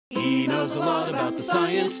knows a lot about the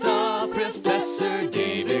science stuff. Professor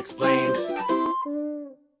Dave explains.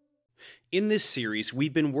 In this series,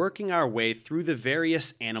 we've been working our way through the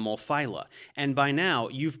various animal phyla, and by now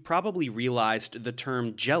you've probably realized the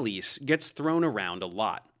term jellies gets thrown around a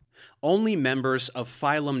lot. Only members of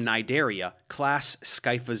phylum Cnidaria, class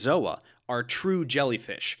Scyphozoa, are true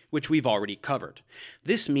jellyfish, which we've already covered.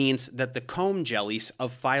 This means that the comb jellies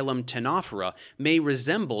of phylum Ctenophora may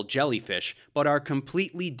resemble jellyfish, but are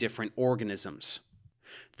completely different organisms.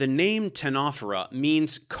 The name Ctenophora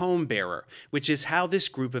means comb bearer, which is how this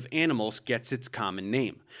group of animals gets its common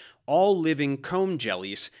name. All living comb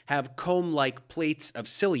jellies have comb-like plates of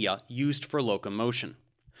cilia used for locomotion.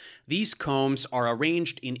 These combs are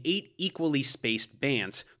arranged in 8 equally spaced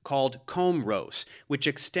bands called comb rows, which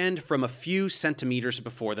extend from a few centimeters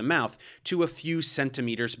before the mouth to a few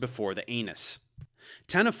centimeters before the anus.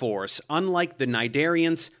 Ctenophores, unlike the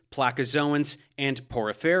Cnidarians, Placozoans, and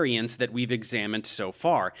Poriferians that we've examined so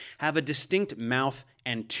far, have a distinct mouth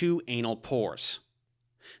and 2 anal pores.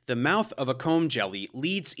 The mouth of a comb jelly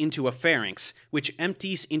leads into a pharynx, which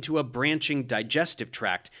empties into a branching digestive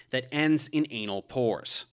tract that ends in anal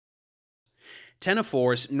pores.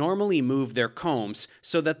 Ctenophores normally move their combs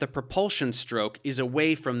so that the propulsion stroke is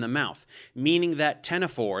away from the mouth, meaning that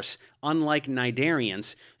ctenophores, unlike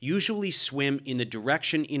Cnidarians, usually swim in the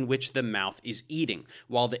direction in which the mouth is eating,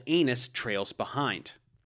 while the anus trails behind.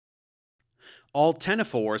 All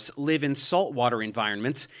ctenophores live in saltwater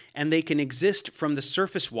environments, and they can exist from the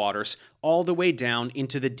surface waters all the way down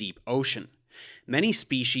into the deep ocean. Many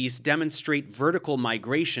species demonstrate vertical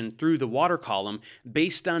migration through the water column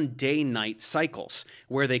based on day-night cycles,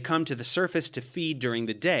 where they come to the surface to feed during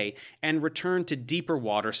the day and return to deeper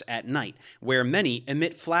waters at night, where many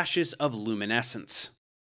emit flashes of luminescence.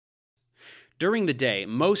 During the day,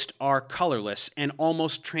 most are colorless and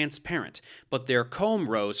almost transparent, but their comb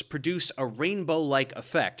rows produce a rainbow-like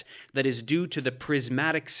effect that is due to the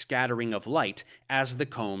prismatic scattering of light as the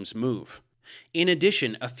combs move. In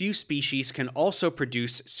addition, a few species can also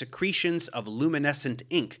produce secretions of luminescent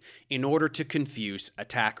ink in order to confuse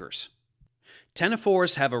attackers.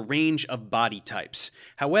 Ctenophores have a range of body types.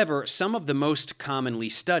 However, some of the most commonly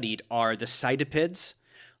studied are the cydipids,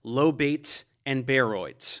 lobates, and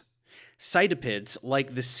baroids. Cydipids,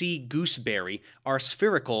 like the sea gooseberry, are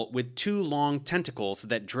spherical with 2 long tentacles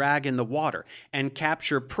that drag in the water and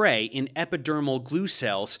capture prey in epidermal glue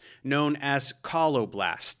cells known as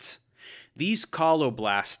colloblasts. These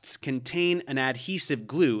colloblasts contain an adhesive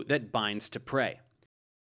glue that binds to prey.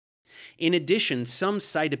 In addition, some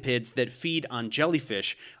cydipids that feed on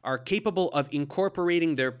jellyfish are capable of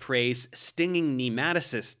incorporating their prey's stinging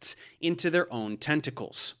nematocysts into their own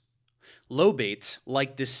tentacles. Lobates,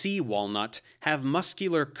 like the sea walnut, have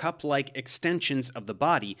muscular cup-like extensions of the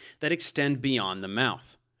body that extend beyond the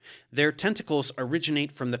mouth. Their tentacles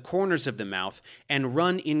originate from the corners of the mouth and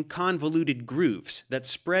run in convoluted grooves that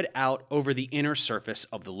spread out over the inner surface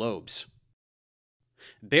of the lobes.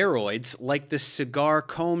 Baroids, like the cigar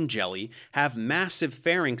comb jelly, have massive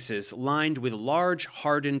pharynxes lined with large,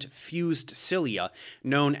 hardened, fused cilia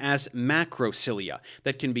known as macrocilia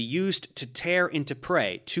that can be used to tear into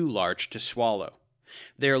prey too large to swallow.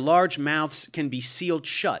 Their large mouths can be sealed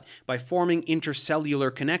shut by forming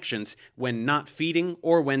intercellular connections when not feeding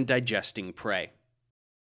or when digesting prey.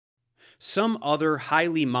 Some other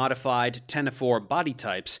highly modified ctenophore body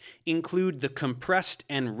types include the compressed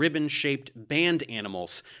and ribbon-shaped band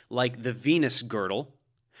animals like the Venus girdle,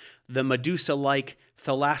 the Medusa-like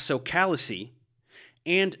Thalassocalyci,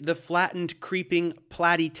 and the flattened creeping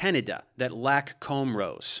Platytenida that lack comb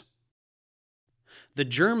rows. The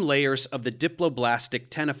germ layers of the diploblastic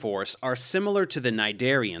ctenophores are similar to the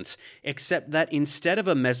Cnidarians, except that instead of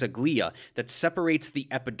a mesoglia that separates the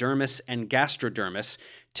epidermis and gastrodermis,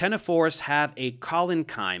 ctenophores have a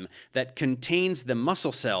collenchyme that contains the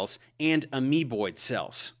muscle cells and amoeboid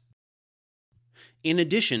cells. In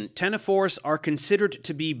addition, ctenophores are considered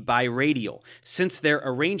to be biradial, since their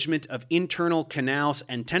arrangement of internal canals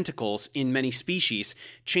and tentacles in many species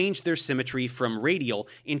change their symmetry from radial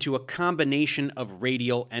into a combination of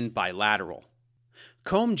radial and bilateral.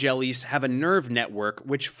 Comb jellies have a nerve network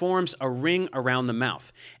which forms a ring around the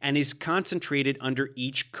mouth and is concentrated under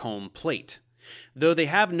each comb plate. Though they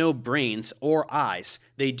have no brains or eyes,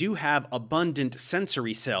 they do have abundant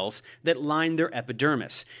sensory cells that line their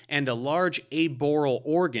epidermis, and a large aboral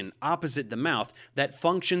organ opposite the mouth that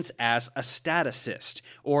functions as a statocyst,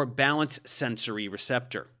 or balance sensory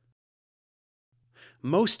receptor.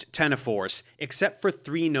 Most ctenophores, except for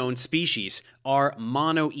 3 known species, are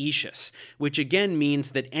monoecious, which again means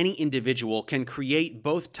that any individual can create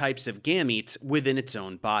both types of gametes within its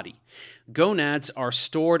own body. Gonads are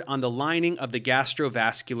stored on the lining of the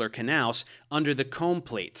gastrovascular canals under the comb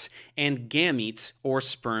plates, and gametes, or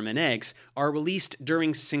sperm and eggs, are released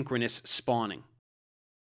during synchronous spawning.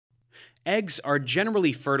 Eggs are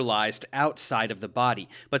generally fertilized outside of the body,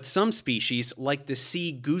 but some species, like the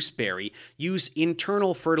sea gooseberry, use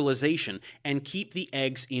internal fertilization and keep the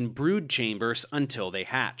eggs in brood chambers until they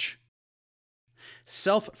hatch.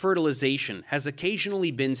 Self-fertilization has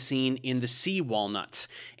occasionally been seen in the sea walnuts,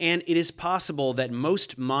 and it is possible that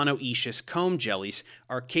most monoecious comb jellies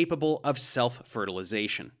are capable of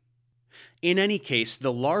self-fertilization. In any case,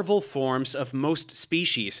 the larval forms of most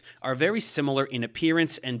species are very similar in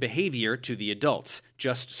appearance and behavior to the adults,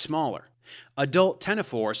 just smaller. Adult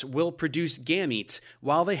ctenophores will produce gametes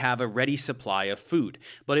while they have a ready supply of food,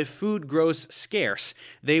 but if food grows scarce,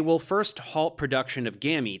 they will first halt production of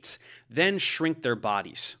gametes, then shrink their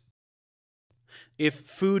bodies. If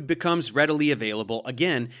food becomes readily available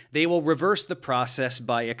again, they will reverse the process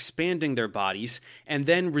by expanding their bodies and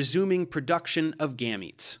then resuming production of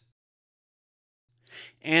gametes.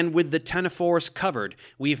 And with the ctenophores covered,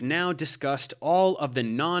 we've now discussed all of the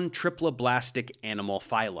non-triploblastic animal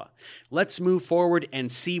phyla. Let's move forward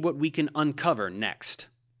and see what we can uncover next.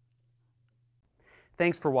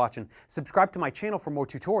 Thanks for watching. Subscribe to my channel for more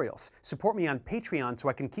tutorials. Support me on Patreon so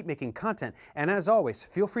I can keep making content. And as always,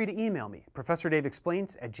 feel free to email me,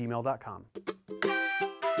 ProfessorDaveExplains@gmail.com.